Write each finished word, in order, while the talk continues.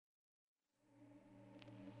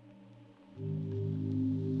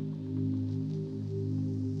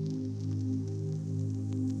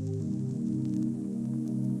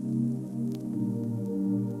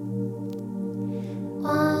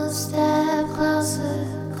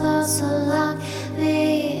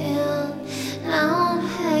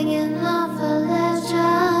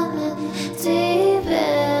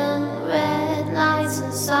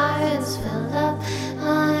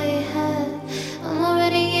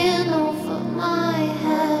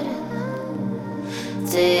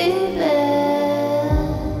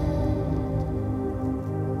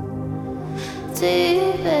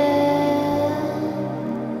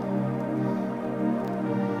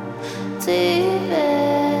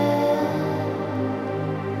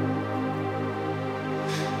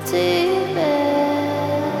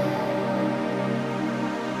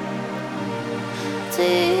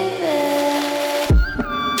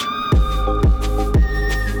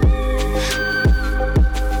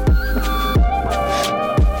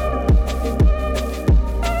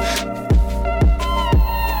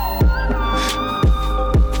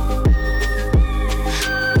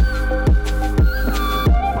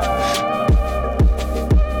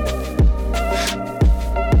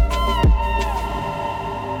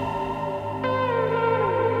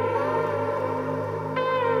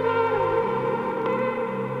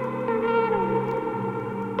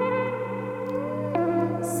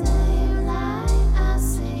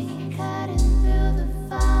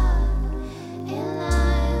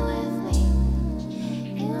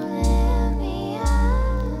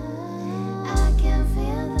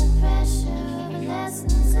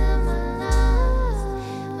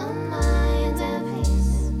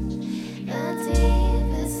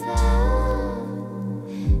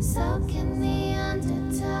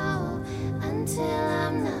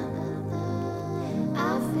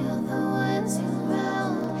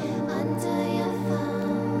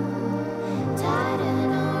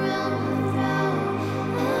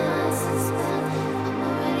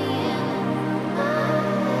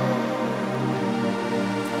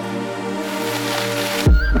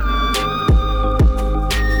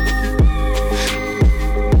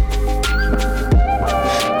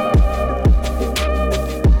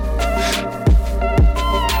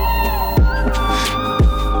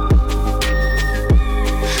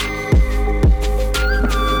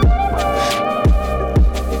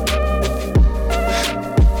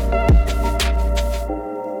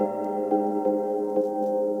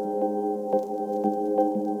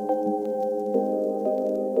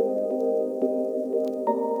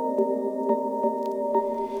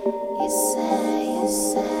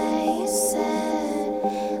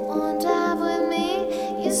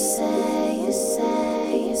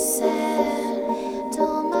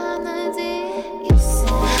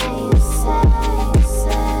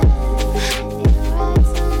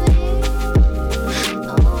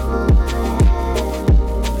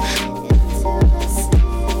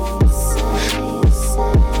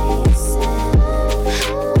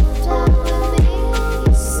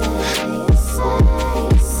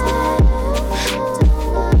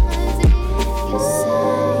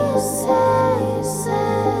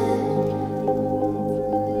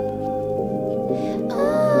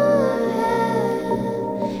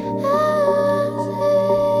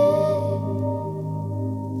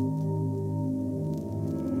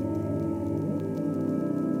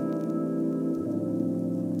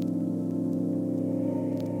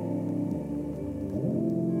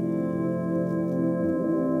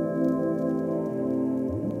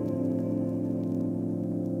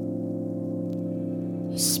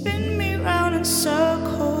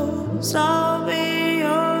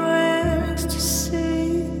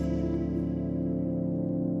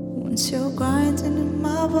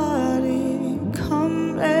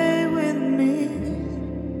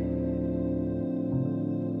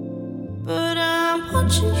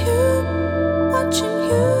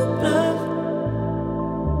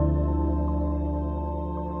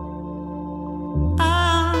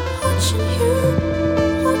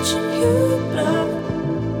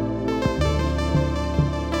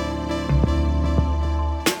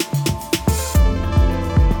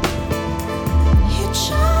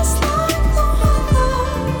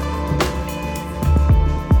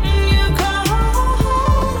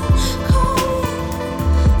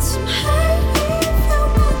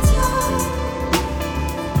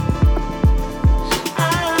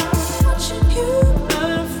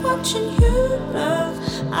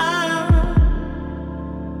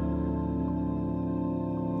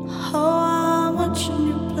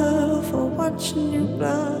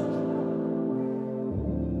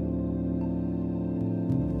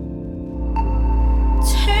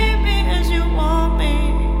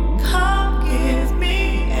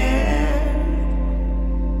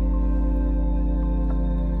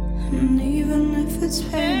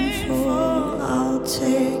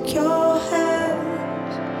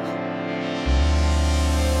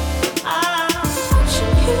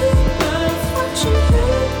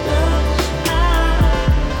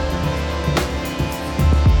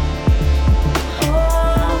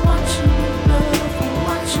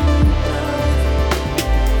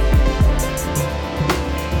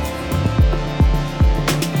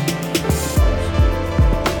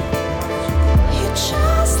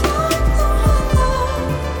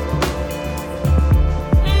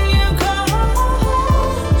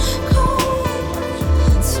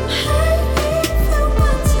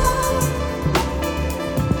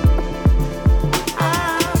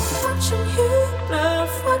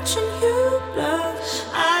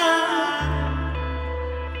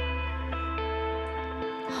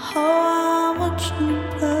Oh, I'm watching you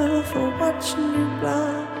bluff, or watching you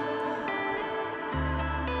bluff.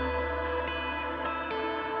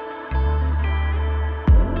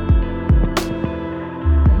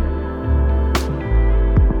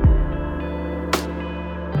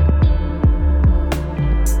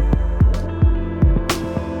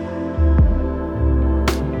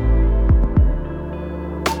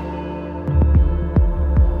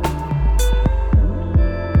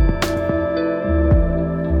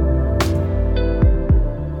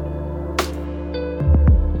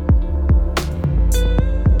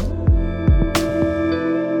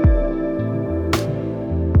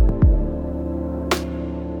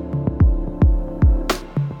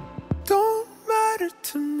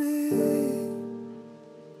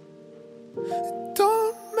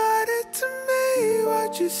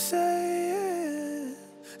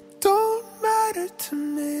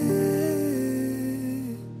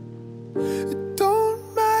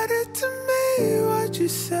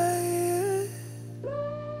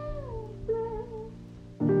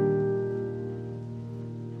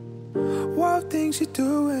 Wild things you're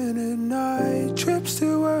doing at night, trips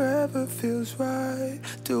to wherever feels right,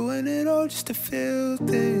 doing it all just to feel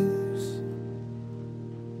things.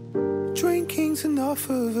 Drinking's enough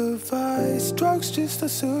of a vice, drugs just are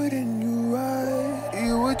suiting you right.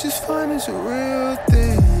 You were just fine as a real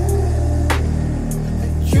thing.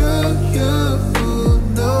 And you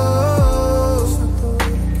know,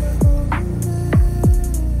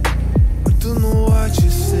 I don't know what you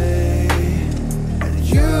say. And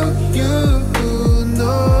you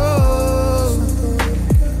know,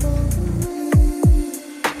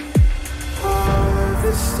 all of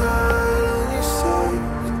a sudden you say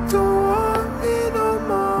you don't want me no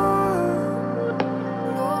more.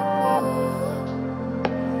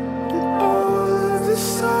 And all of a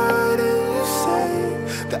sudden you say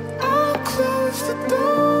that I'll close the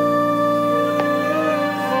door.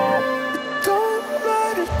 It don't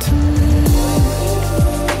matter to me.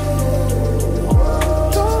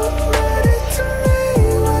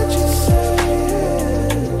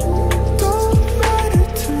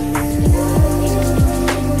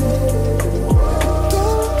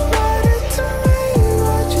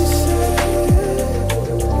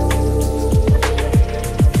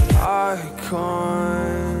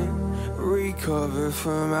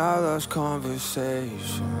 From our last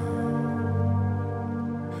conversation,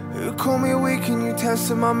 you called me weak and you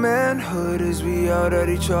tested my manhood as we yelled at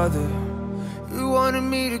each other. You wanted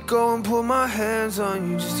me to go and put my hands on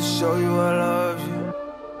you just to show you I love you.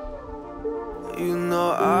 You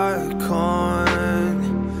know I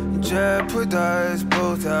can't jeopardize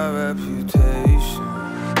both our reputation.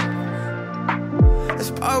 It's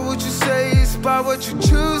by what you say, it's by what you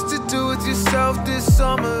choose to do with yourself this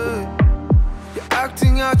summer.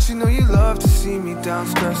 Acting out, you know you love to see me down,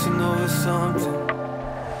 stressing over something.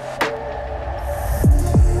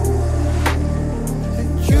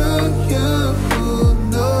 And you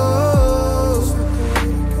know,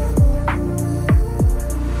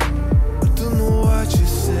 I don't know what you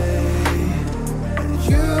say. And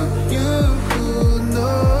you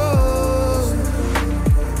know,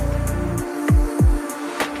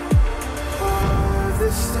 all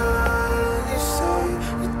this time you say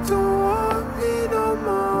you don't want me no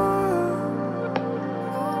more.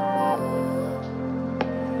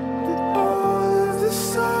 And all of a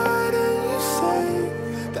sudden you say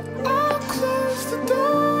that I'll close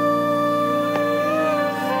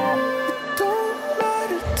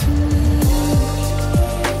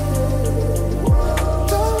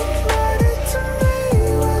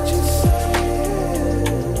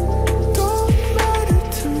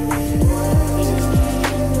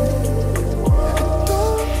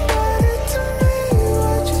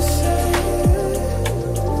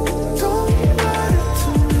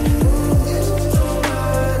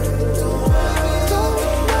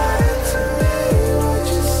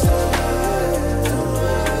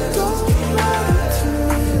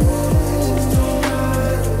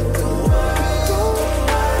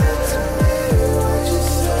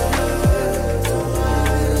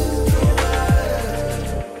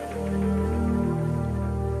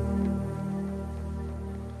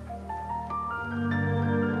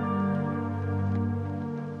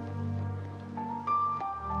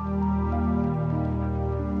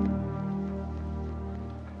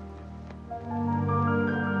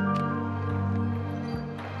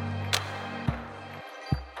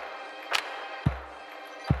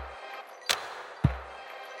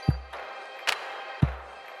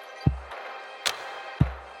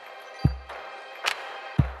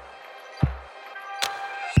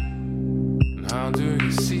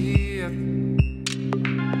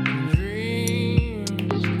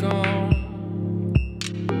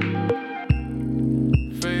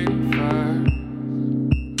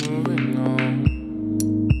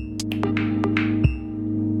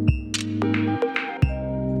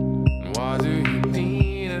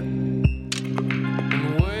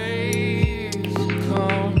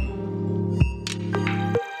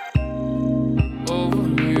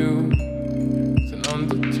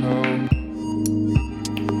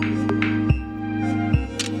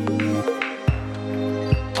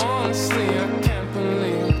Honestly, I can't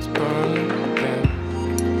believe it's burning again.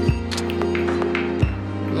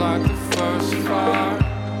 Like the first fire,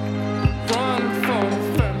 running from the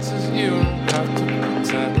fences, you don't have to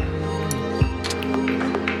pretend.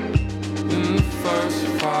 In the first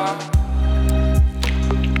fire.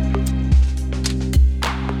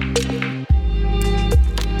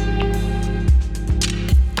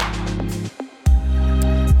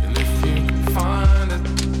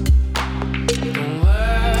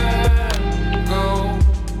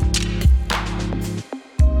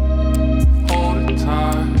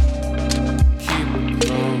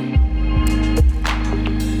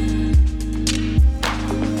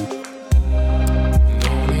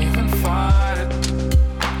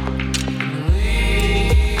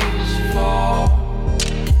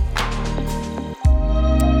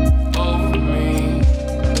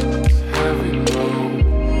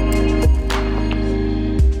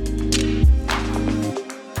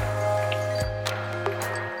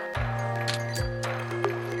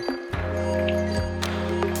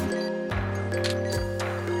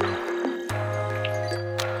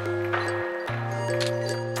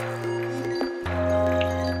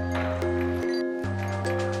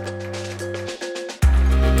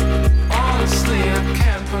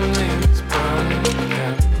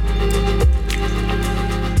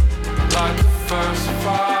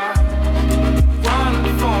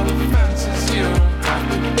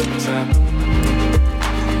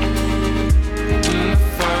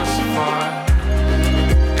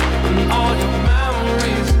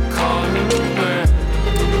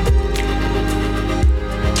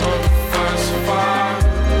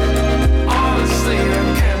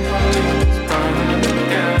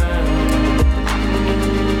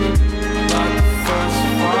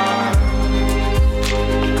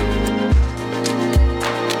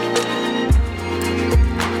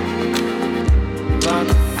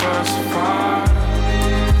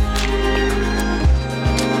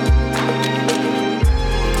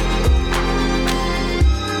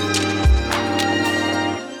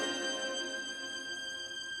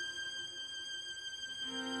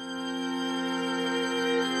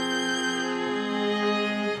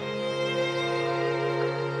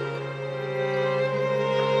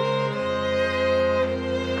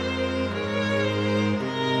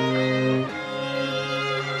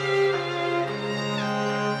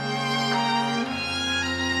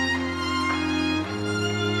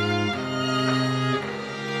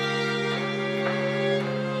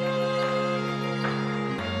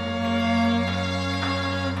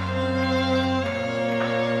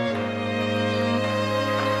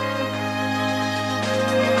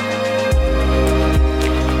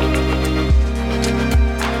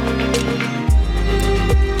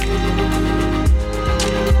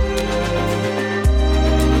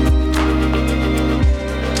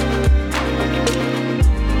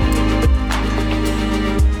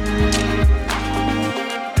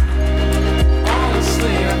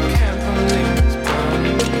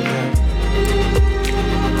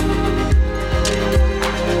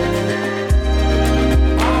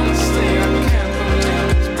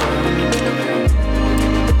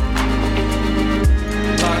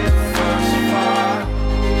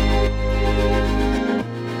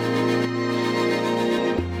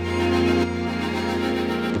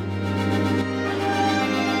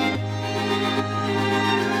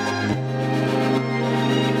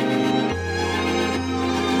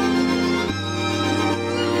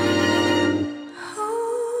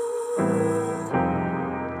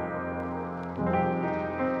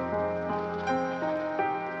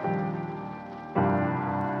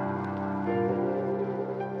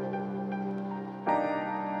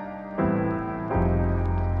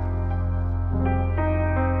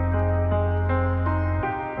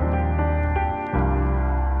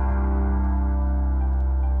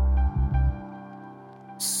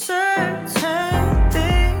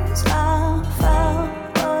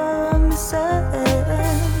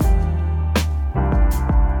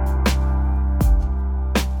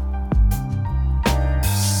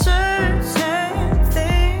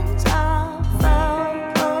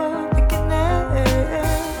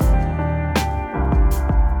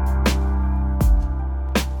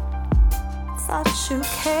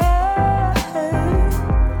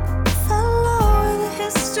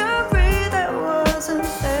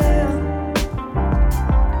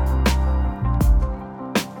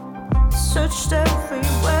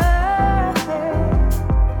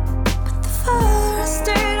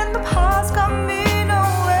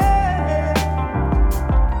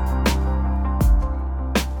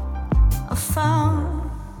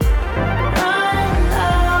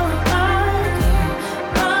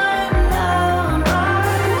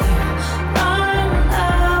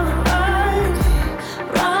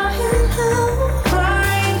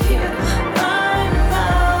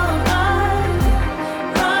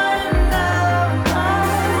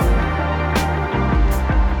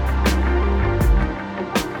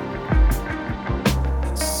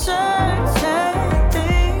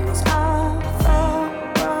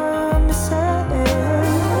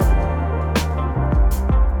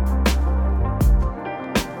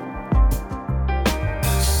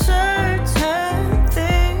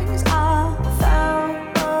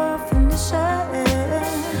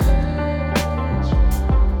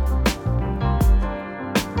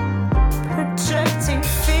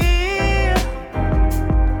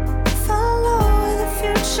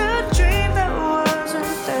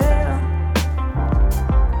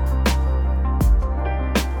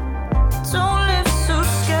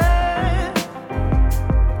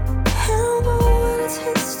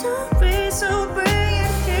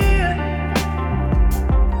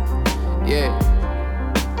 Yeah.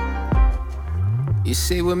 You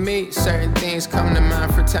see with me, certain things come to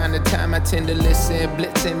mind from time to time. I tend to listen,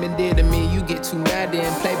 blitzing been dear to me. You get too mad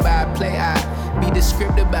and play by play. I be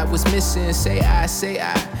descriptive about what's missing. Say I.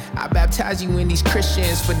 I baptize you in these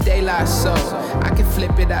Christians for daylight, so I can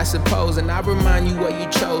flip it, I suppose, and I remind you what you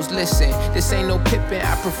chose. Listen, this ain't no Pippin,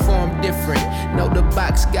 I perform different. Know the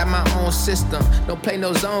box, got my own system. Don't play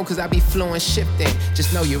no zone, cause I be flowing, shifting.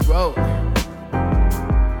 Just know your role.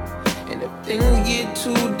 And if things get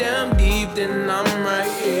too damn deep, then I'm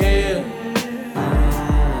right here.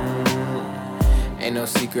 Ain't no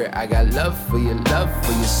secret, I got love for your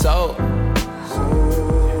soul.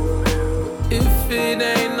 If it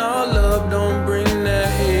ain't all love, don't bring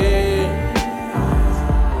that in.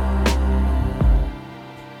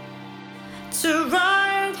 To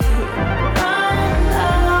ride here, right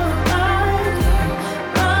now, right here,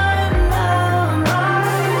 right now,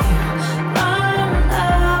 right here, right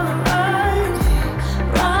now, right here, right now,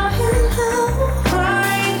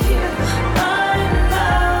 right here, right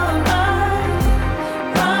now, right here,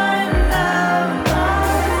 right now, right.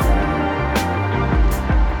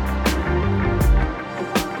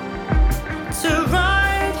 To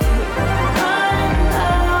ride here, right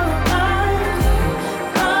now, right here,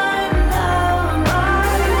 right now,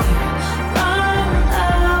 right here, right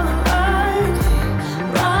now,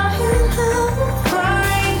 right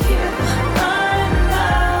here, right now, right here, right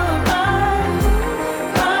now,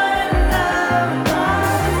 right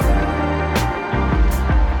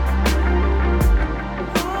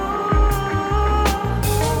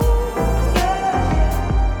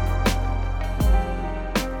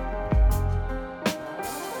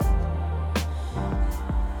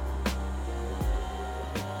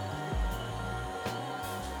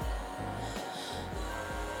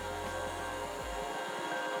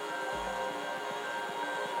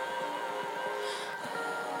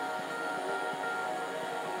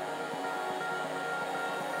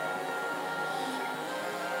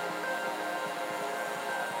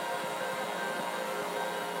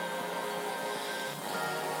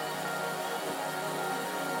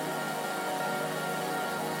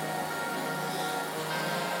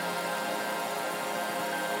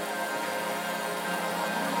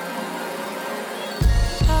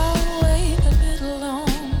I'll wait a little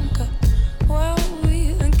longer while we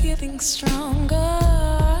are getting stronger.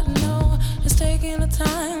 I know it's taking a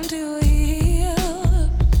time to heal.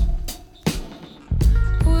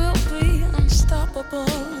 We'll be unstoppable.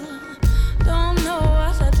 Don't know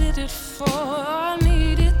what I did it for. I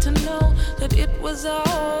needed to know that it was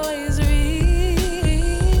always real.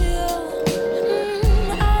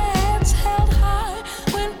 Our heads held high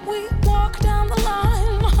when we walked down the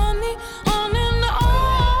line, honey, on and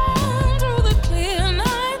on through the clear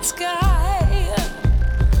night sky.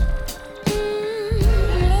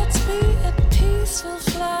 Let's be at peace, we'll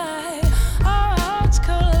fly. Our hearts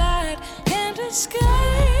collide, can't escape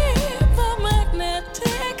the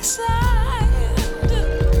magnetic side.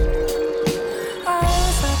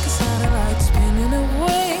 Eyes like a satellite spinning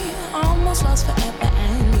away, almost lost forever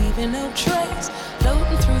and leaving no trace.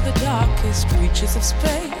 Floating through the darkest reaches of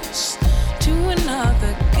space to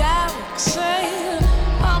another galaxy.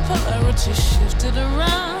 Our polarity shifted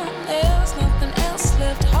around. There's nothing else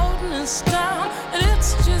left holding us down, and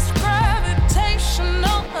it's just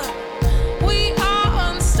gravitational. We are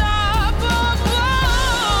unstoppable.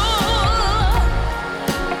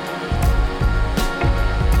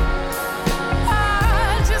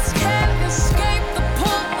 I just can't escape the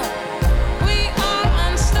pull. We are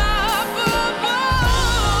unstoppable.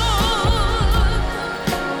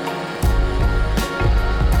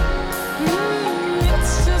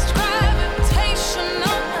 It's just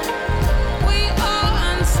gravitational. We are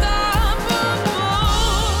unstoppable.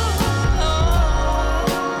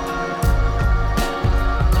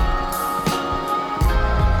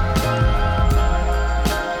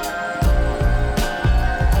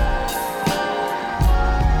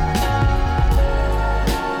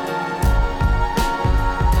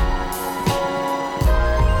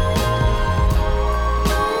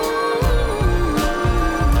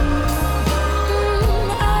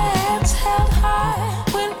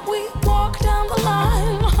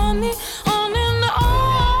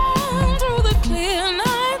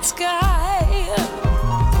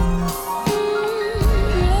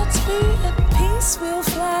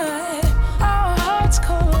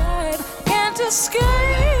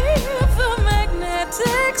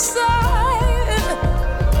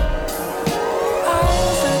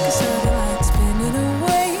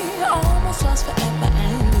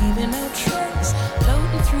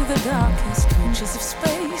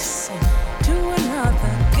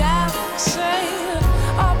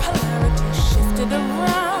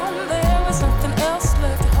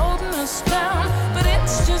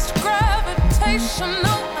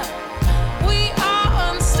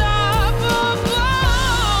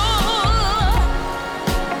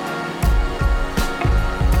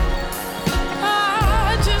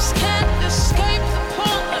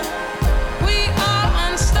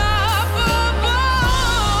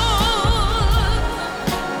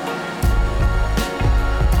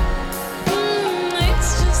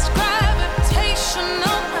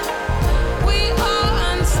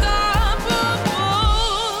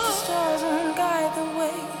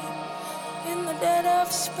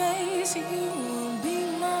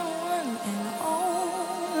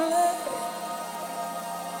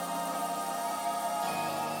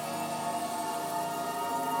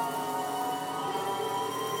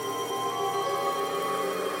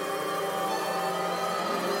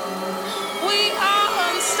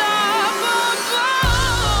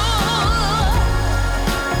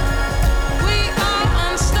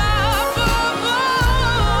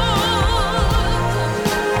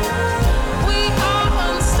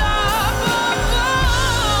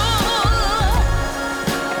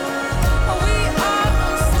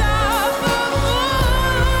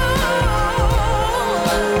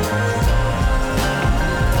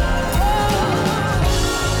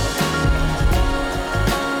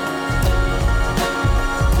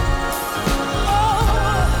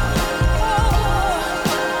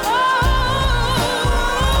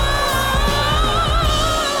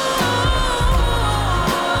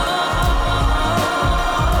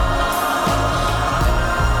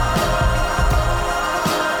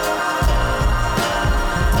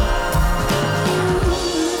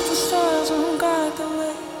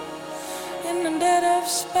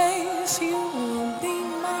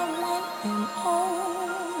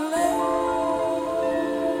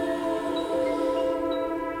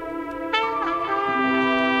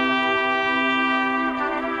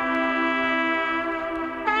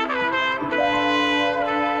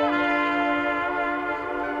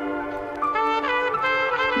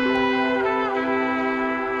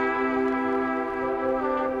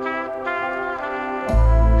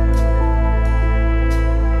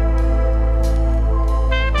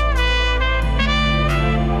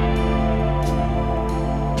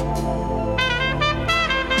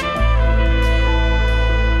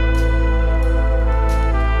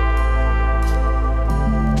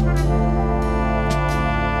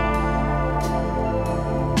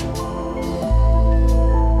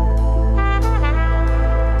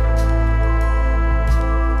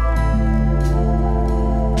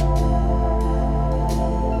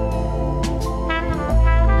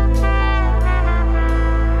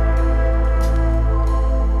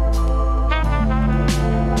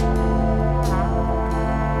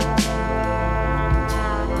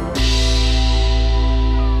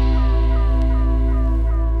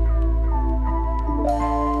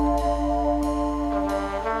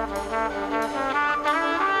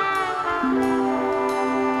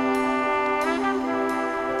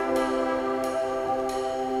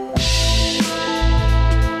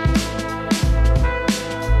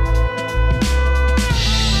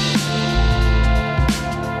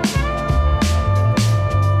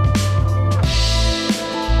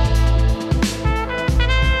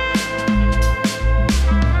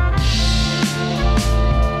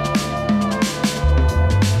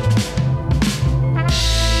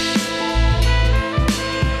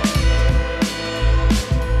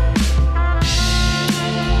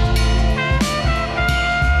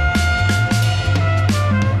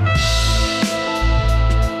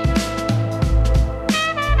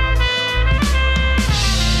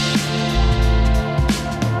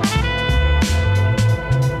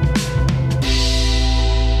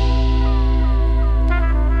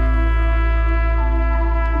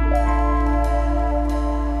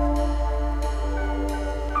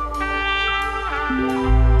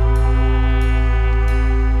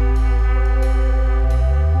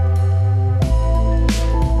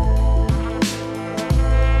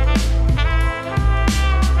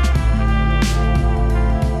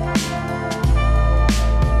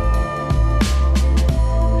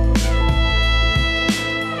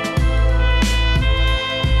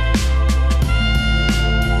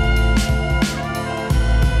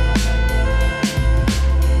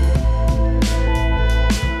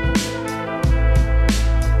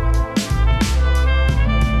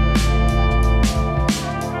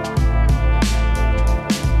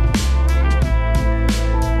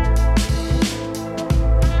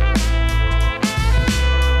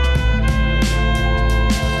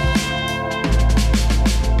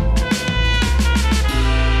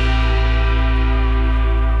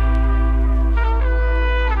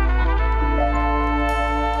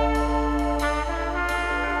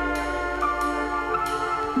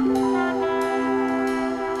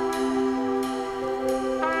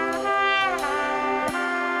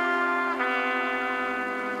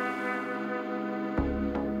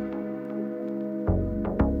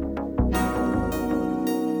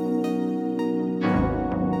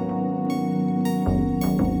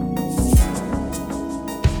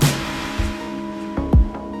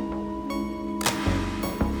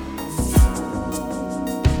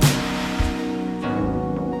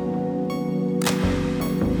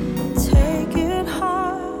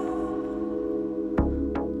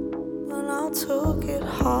 took it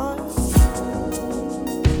hard.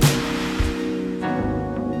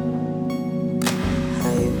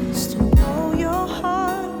 I used to know your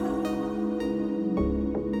heart,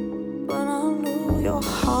 but I knew your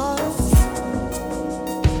heart.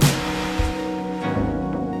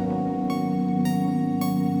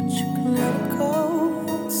 But you can let it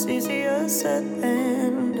go, it's easier said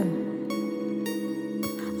than done.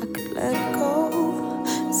 I could let it go,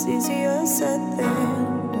 it's easier said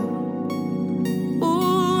than done.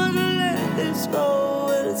 Ooh, I could let this go,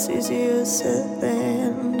 but it's easier said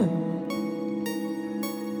than done.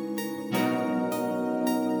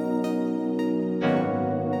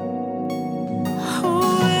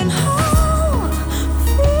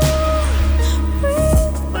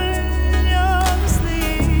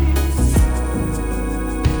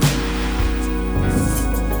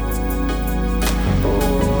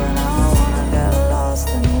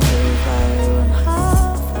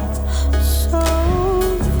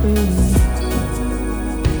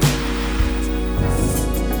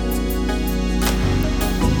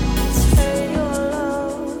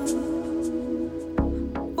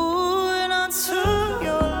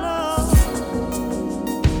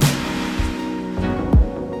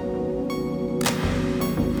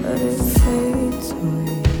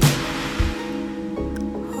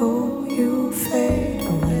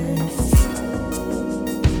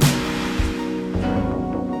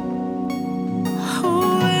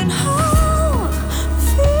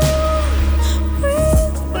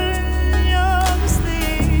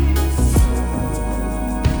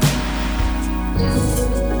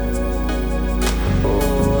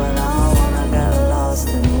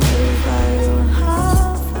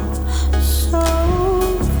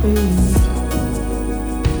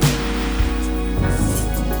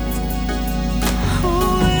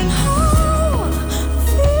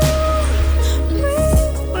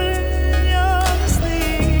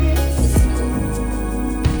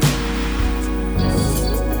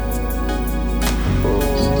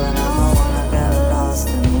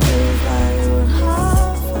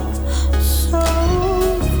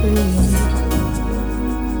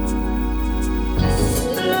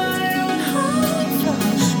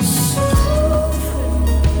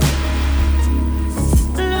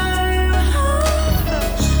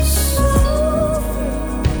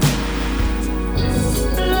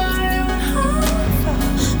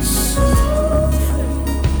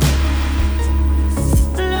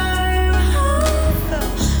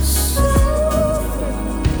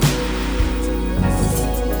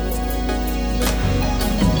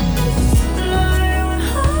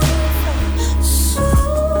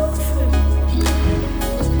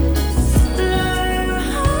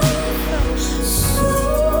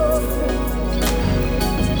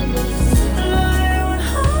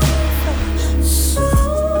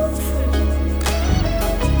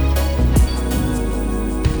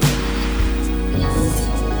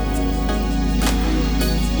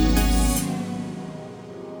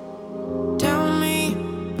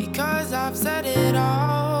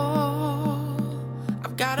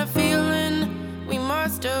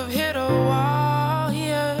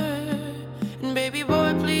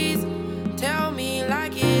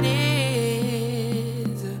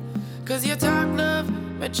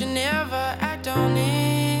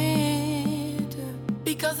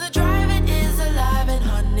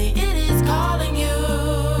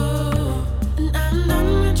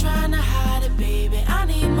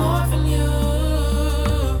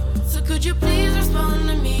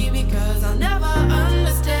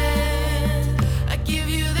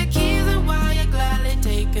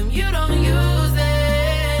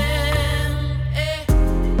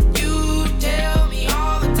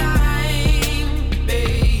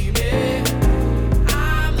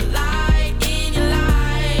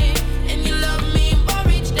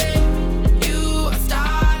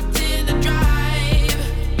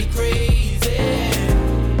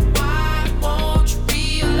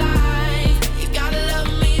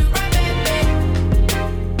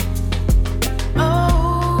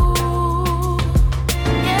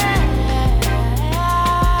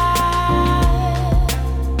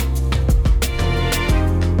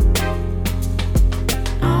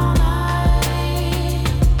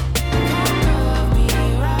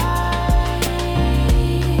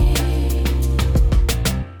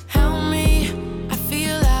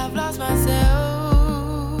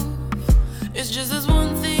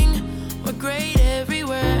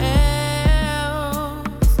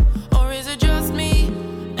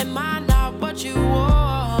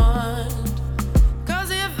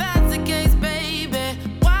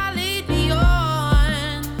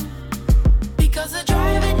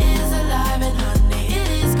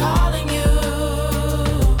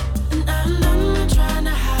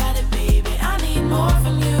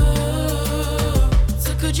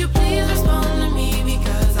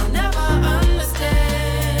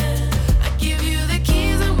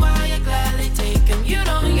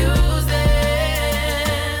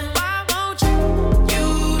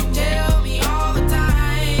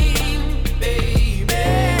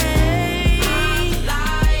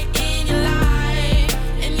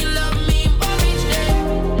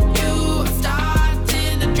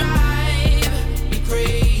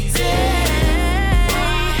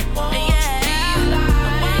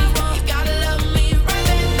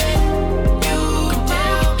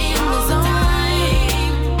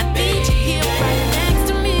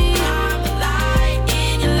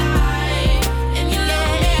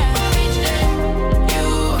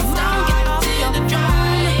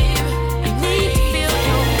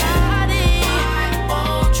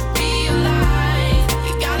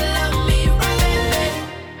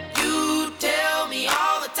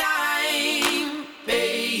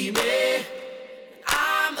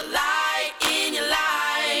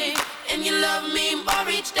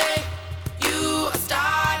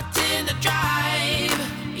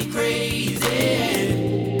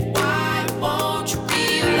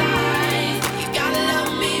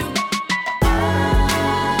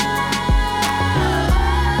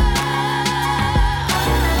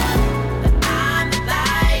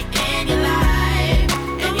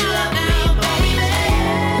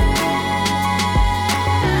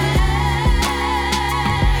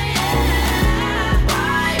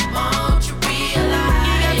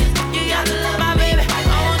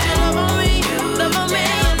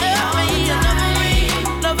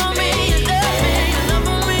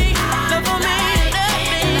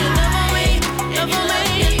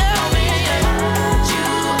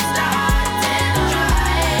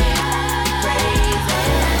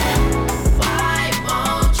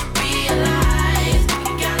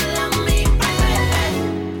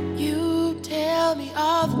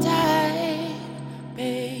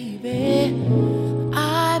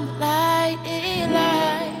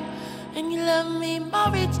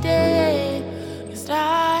 tomorrow each day is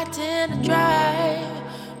starting to drive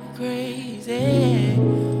me crazy.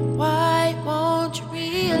 Why won't you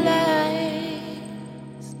realize?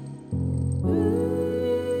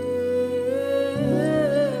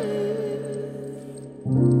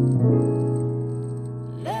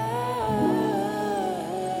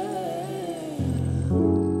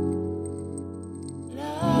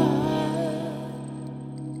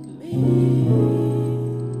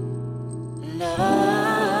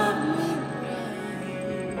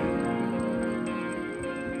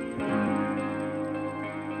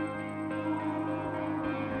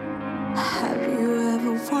 Have you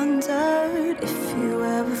ever wondered if you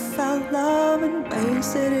ever felt love in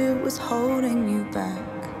ways that it was holding you back?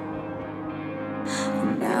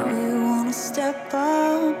 And now you wanna step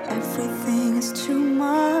up, everything is too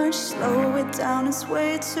much. Slow it down, it's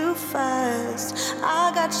way too fast.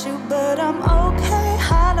 I got you, but I'm okay.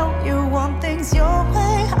 I know you want things your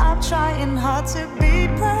way. I'm trying hard to be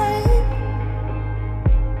brave.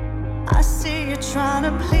 I see you trying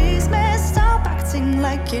to please me. Stop acting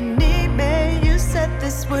like you need me. You said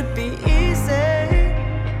this would be easy.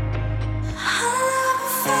 I never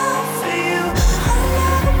fell for you. I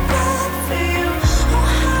never fell for you. Oh,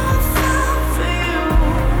 how I fell for you.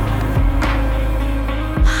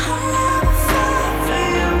 I never fell for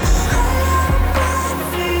you. I never fell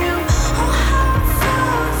for you. Oh, how I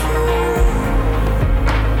fell for you.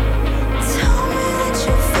 Tell me that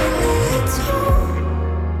you feel it too.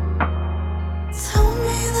 Tell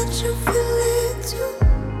me that you feel it too.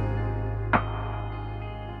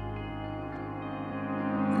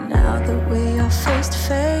 Now that we are face to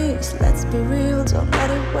face, let's be real, don't let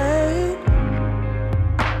it wait.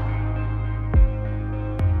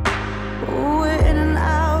 We're in and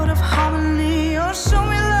out of harmony, or show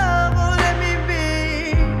me love or let me be.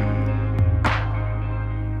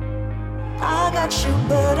 I got you,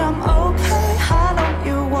 but I'm okay. I know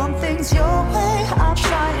you want things your way. I'm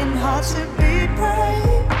trying hard to be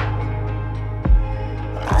brave.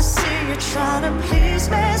 I see you trying to please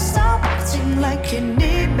me. Stop acting like you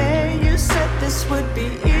need me. You said this would be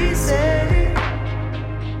easy.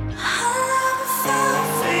 I never fell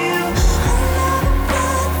for you. I never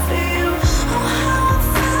fell for you. Oh, how I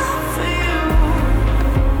fell for you.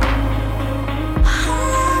 I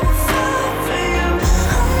never fell for you.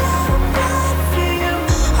 I never fell for you.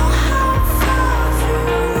 Oh, how I fell for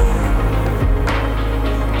you.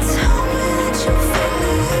 Tell me that you feel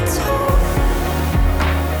it too.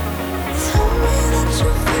 Tell me that you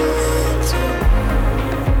feel it too.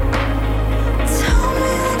 Tell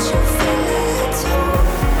me that you feel it.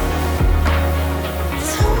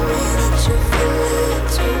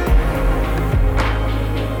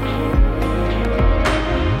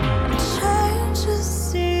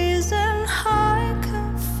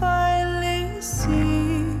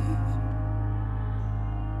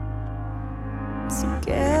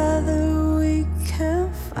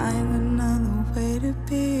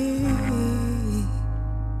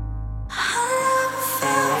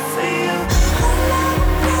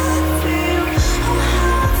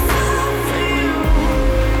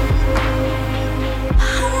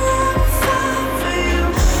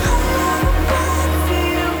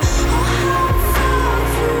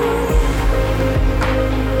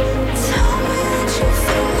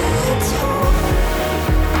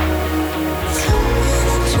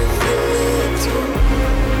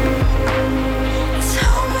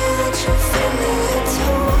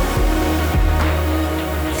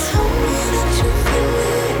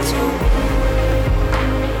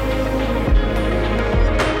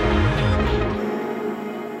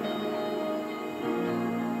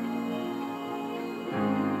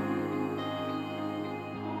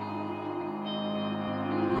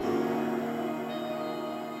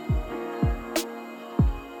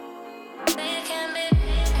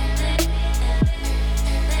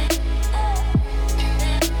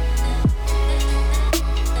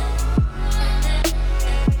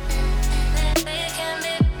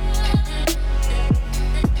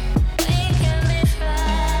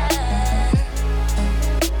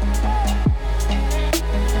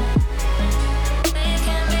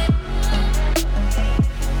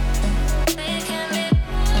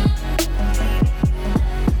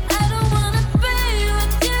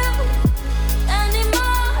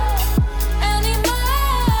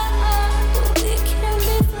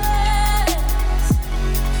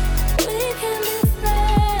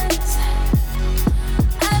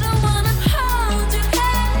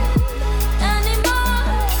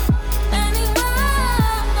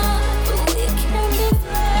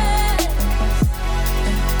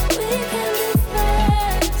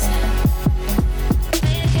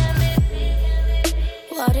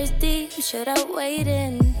 waters deep, should I wade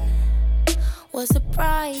in? What's the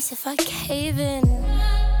price if I cave in?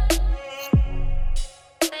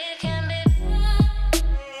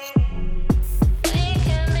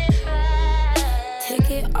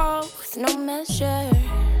 Take it all with no measure.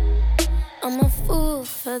 I'm a fool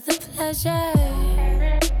for the pleasure.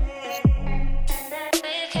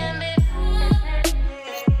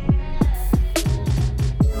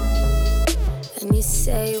 And you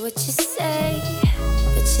say what you say,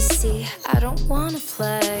 but you see, I don't wanna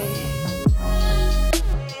play.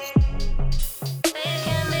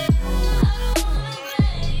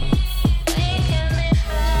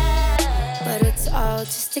 But it's all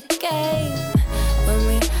just a game. When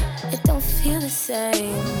it don't feel the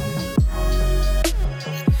same.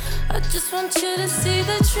 I just want you to see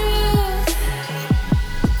the truth.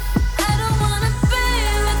 I don't wanna be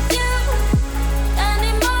with you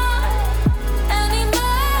anymore.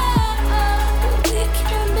 We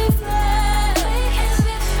can be friends.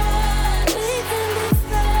 We can be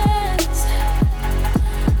friends.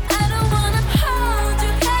 I don't wanna hold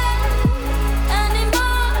your hand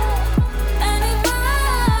anymore.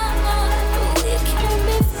 We can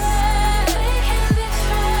be friends.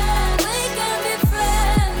 We can be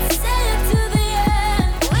friends. Say it to the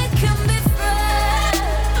end. We can be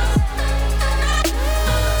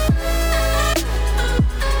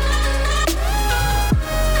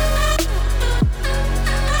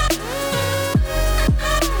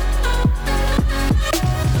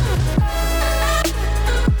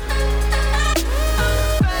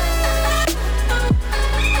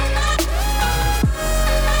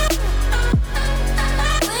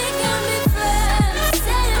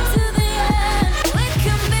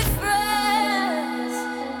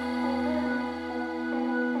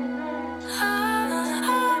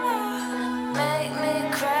make me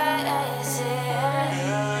crazy.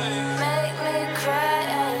 Make me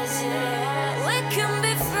crazy. We can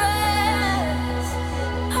be friends.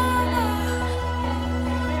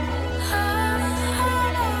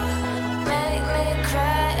 Make me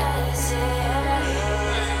crazy.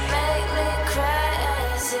 Make me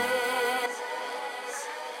crazy.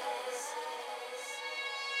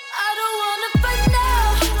 I don't wanna fight now.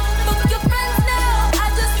 Fuck your friends now. I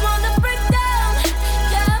just wanna break down.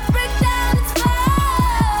 Yeah, break down. It's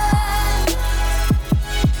fine.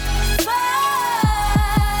 Fine.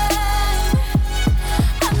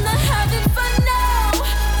 I'm not having fun now.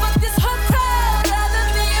 Fuck this whole crowd. Rather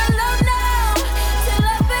be alone now. Till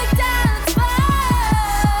I break down. It's fine.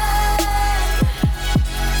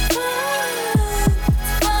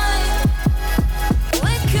 It's fine.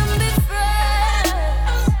 We can be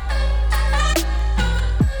friends.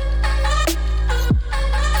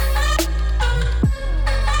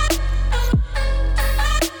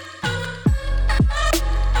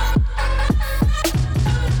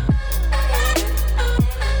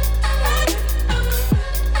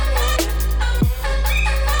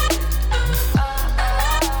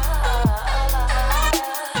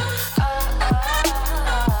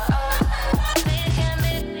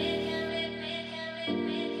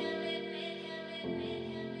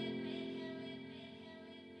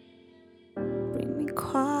 Bring me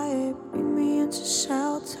quiet, bring me into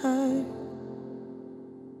shelter.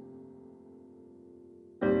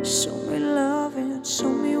 Show me love and show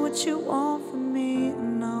me what you want from me,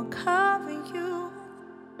 and I'll cover you.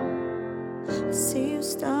 See you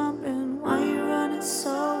stumbling, why you running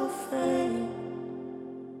so afraid?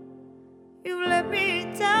 You let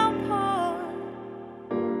me down, poor.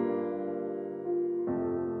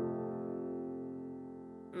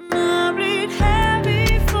 I bleed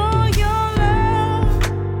heavy for your love,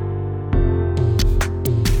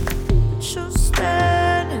 but you're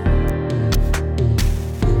standing.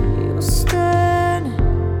 You're standing.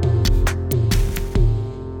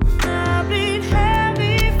 I bleed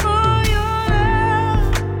heavy for your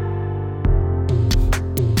love,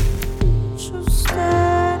 but you're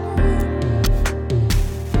standing.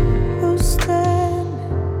 You're standing.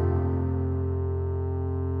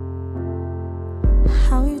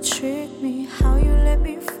 How you trick me, how you let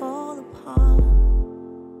me fall apart.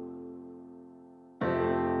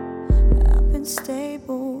 I've been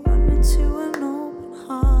stable, running to an open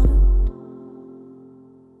heart.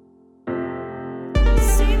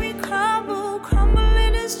 See me crumble,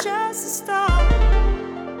 crumbling is just a start.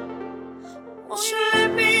 Won't you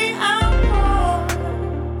let me out more?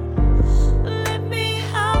 Let me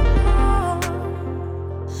out more.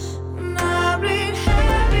 And I bleed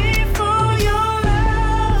heavy for your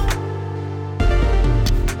love,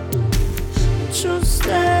 but you're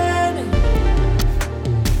standing.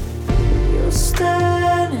 You're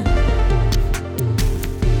standing.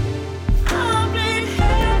 I bleed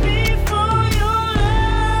heavy.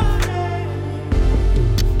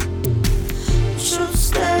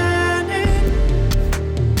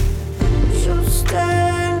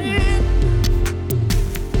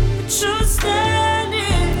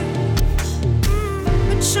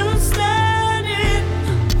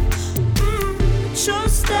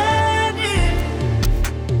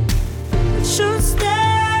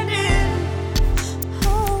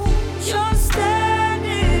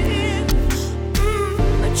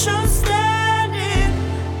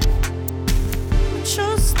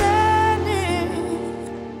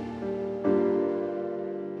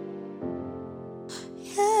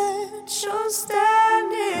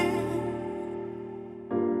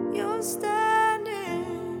 you're standing.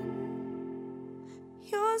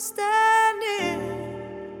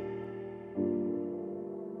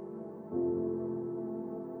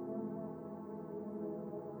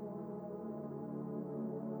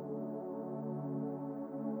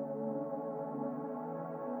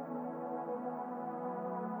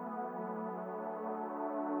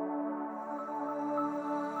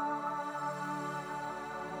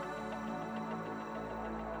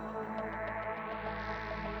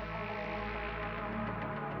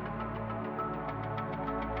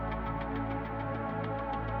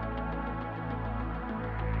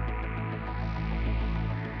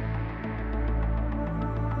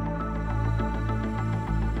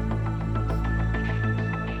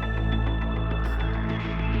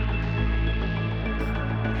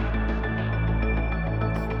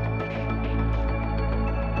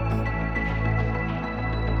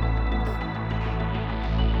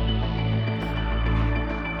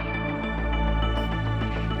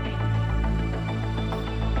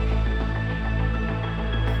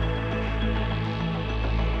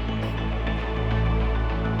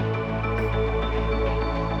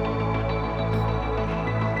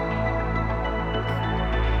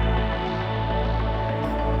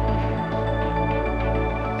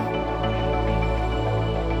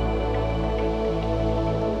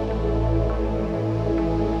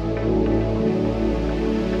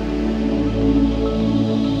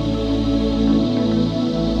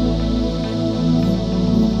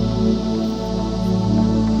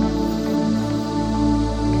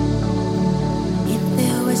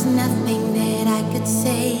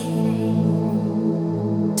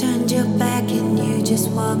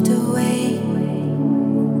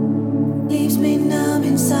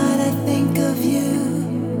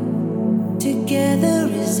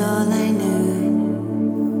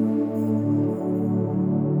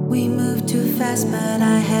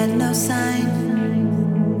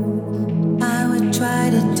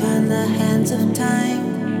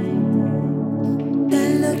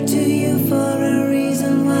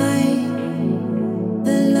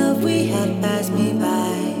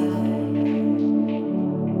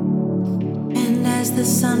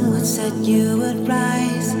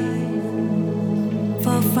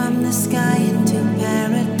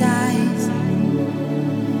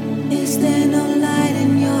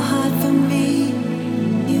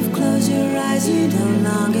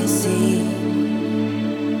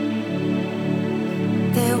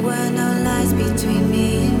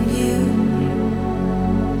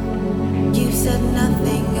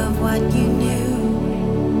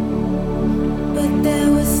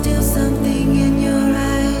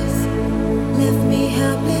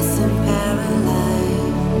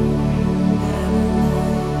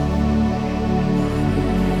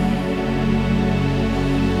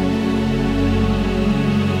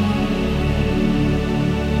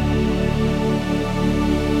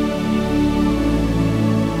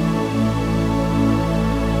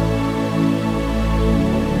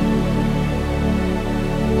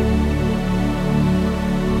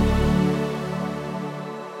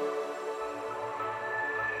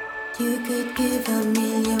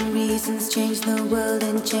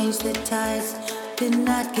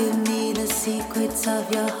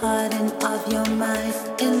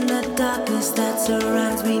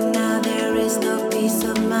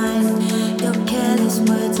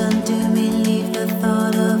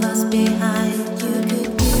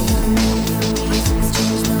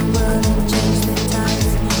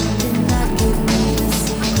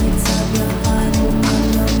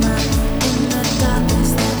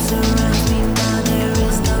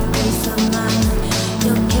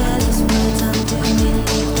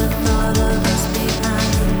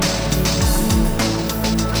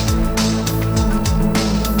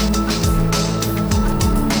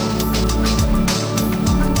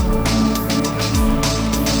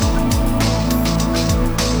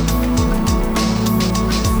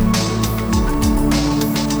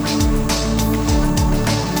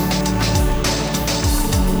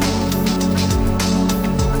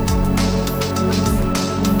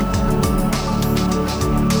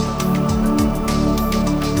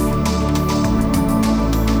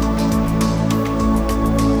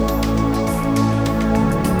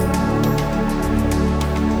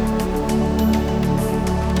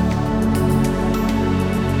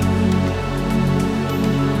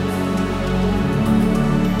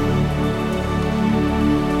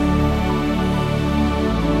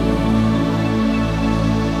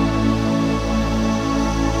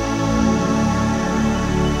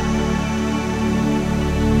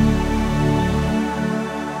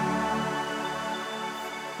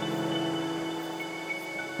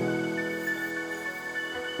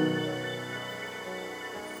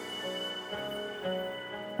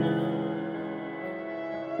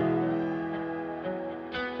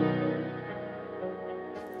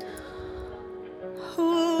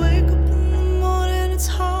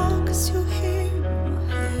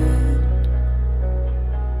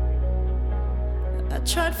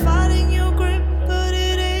 tried fighting your grip, but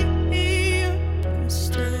it ate me up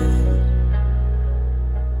instead.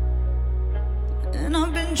 And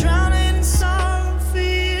I've been drowning in sorrow for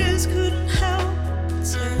years, couldn't help but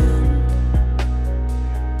pretend.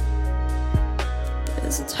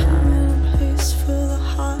 There's a time and a place for the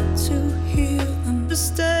heart to heal,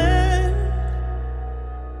 understand.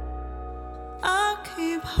 I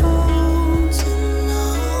keep holding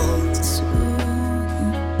on to you.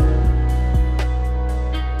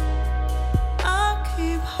 I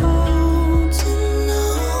keep holding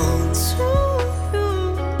on to you.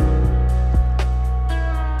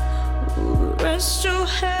 Ooh, rest your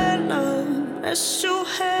head, love. Rest your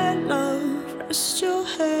head, love. Rest your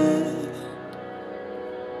head.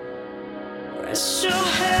 Rest your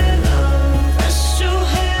head, love. Rest your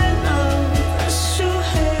head, love. Rest your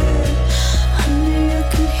head. Honey, I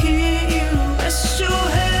can hear you. Rest your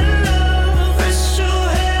head, love. Rest your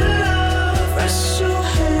head, love. Rest your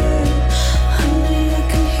head. Honey, I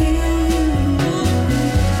can hear you.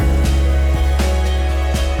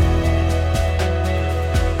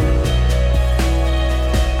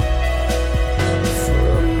 For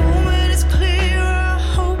a moment it's clear, I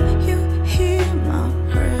hope you hear my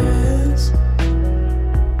prayers.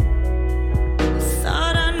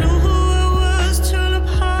 Thought I knew who I was till a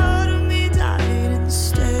part of me died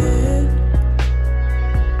instead.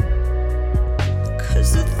 'Cause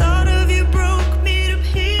the thought of you broke me to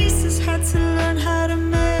pieces, had to learn how to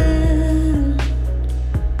mend.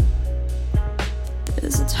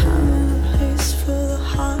 There's a time and a place for the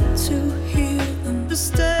heart to heal,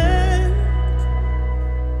 understand.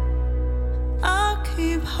 I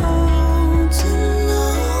keep holding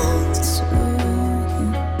on to you.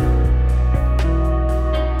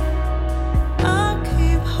 I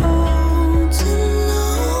keep holding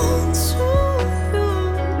on to you.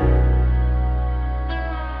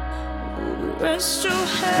 Ooh, rest your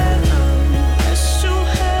head, love. Rest your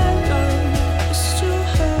head, love. Rest your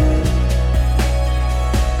head.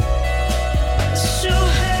 Rest your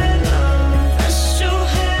head, love. Rest your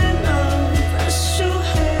head, love. Rest your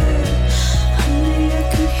head. Honey, I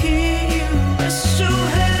can hear you. Rest your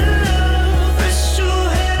head, love. Rest your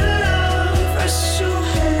head, love. Rest your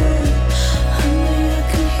head. Honey, I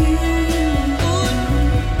can hear you.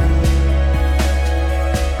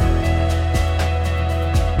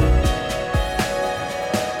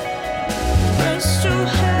 Rest your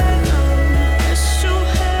head, love. Rest your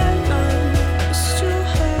head, love. Rest your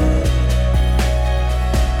head.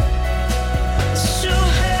 Rest your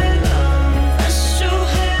head, love. Rest your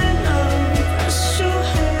head, love. Rest your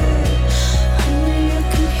head. Honey, I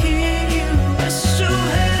can hear you. Rest your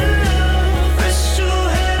head, love. Rest your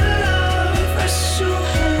head, love. Rest your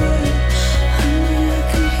head. Honey, I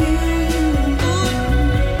can hear you.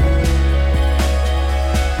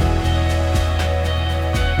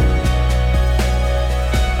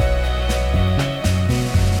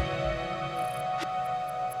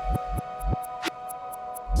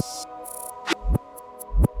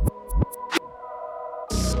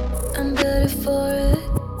 I'm better for it.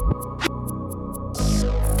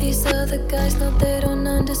 These other guys know they don't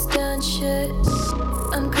understand shit.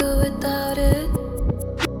 I'm good without it.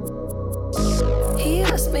 He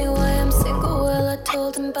asked me why I'm single, well I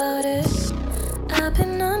told him about it. I've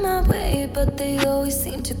been on my way, but they always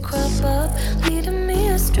seem to crop up, leading me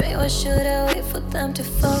astray. Why should I wait for them to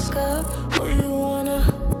fuck up? Oh, you wanna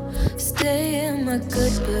stay in my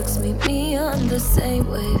good books, meet me on the same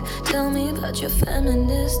wave. Tell me about your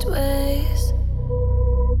feminist ways.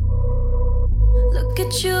 Look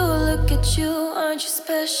at you, aren't you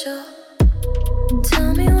special?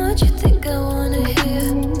 Tell me what you think I wanna hear.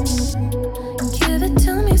 Give it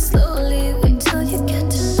to me slowly, wait till you get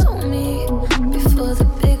to know me before the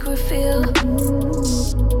big reveal.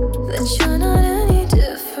 That you're not any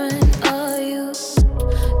different, are you?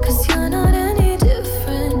 'Cause you're not any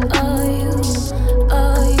different, are you?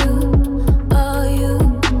 Are you? Are you?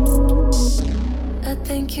 I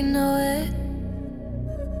think you know it.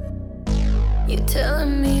 You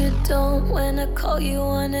telling me you don't when I call you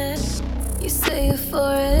on it. You say you're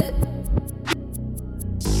for it.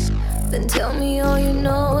 Then tell me all you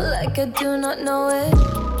know, like I do not know it.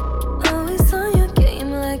 Always on your game,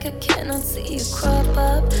 like I cannot see you crop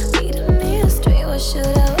up, leading me astray. Why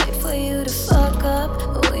should I wait for you to fuck up?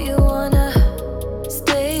 Oh, you wanna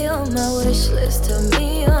stay on my wish list? Tell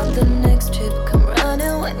me on the next trip, come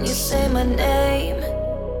running when you say my name.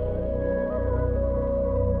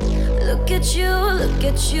 Look at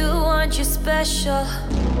you, aren't you special?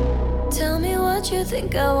 Tell me what you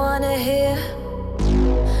think I wanna hear.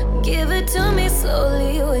 Give it to me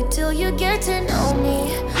slowly, wait till you get to know me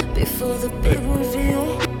before the big reveal.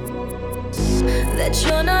 that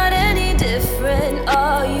you're not any different,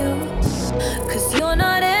 are you? 'Cause you're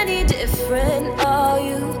not any different, are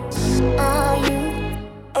you? Are you?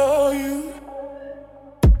 Are you?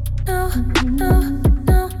 No, no,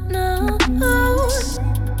 no, no, no.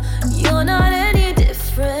 You're not any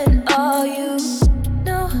different, are you?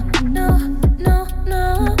 No, no, no, no,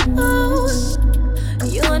 no.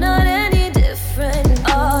 You're not any different,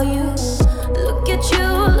 are you? Look at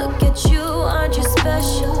you, aren't you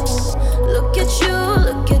special? Look at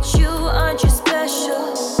you, aren't you special?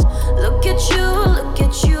 Look at you,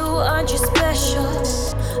 aren't you special?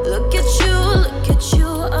 Look at you,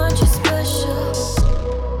 aren't you special?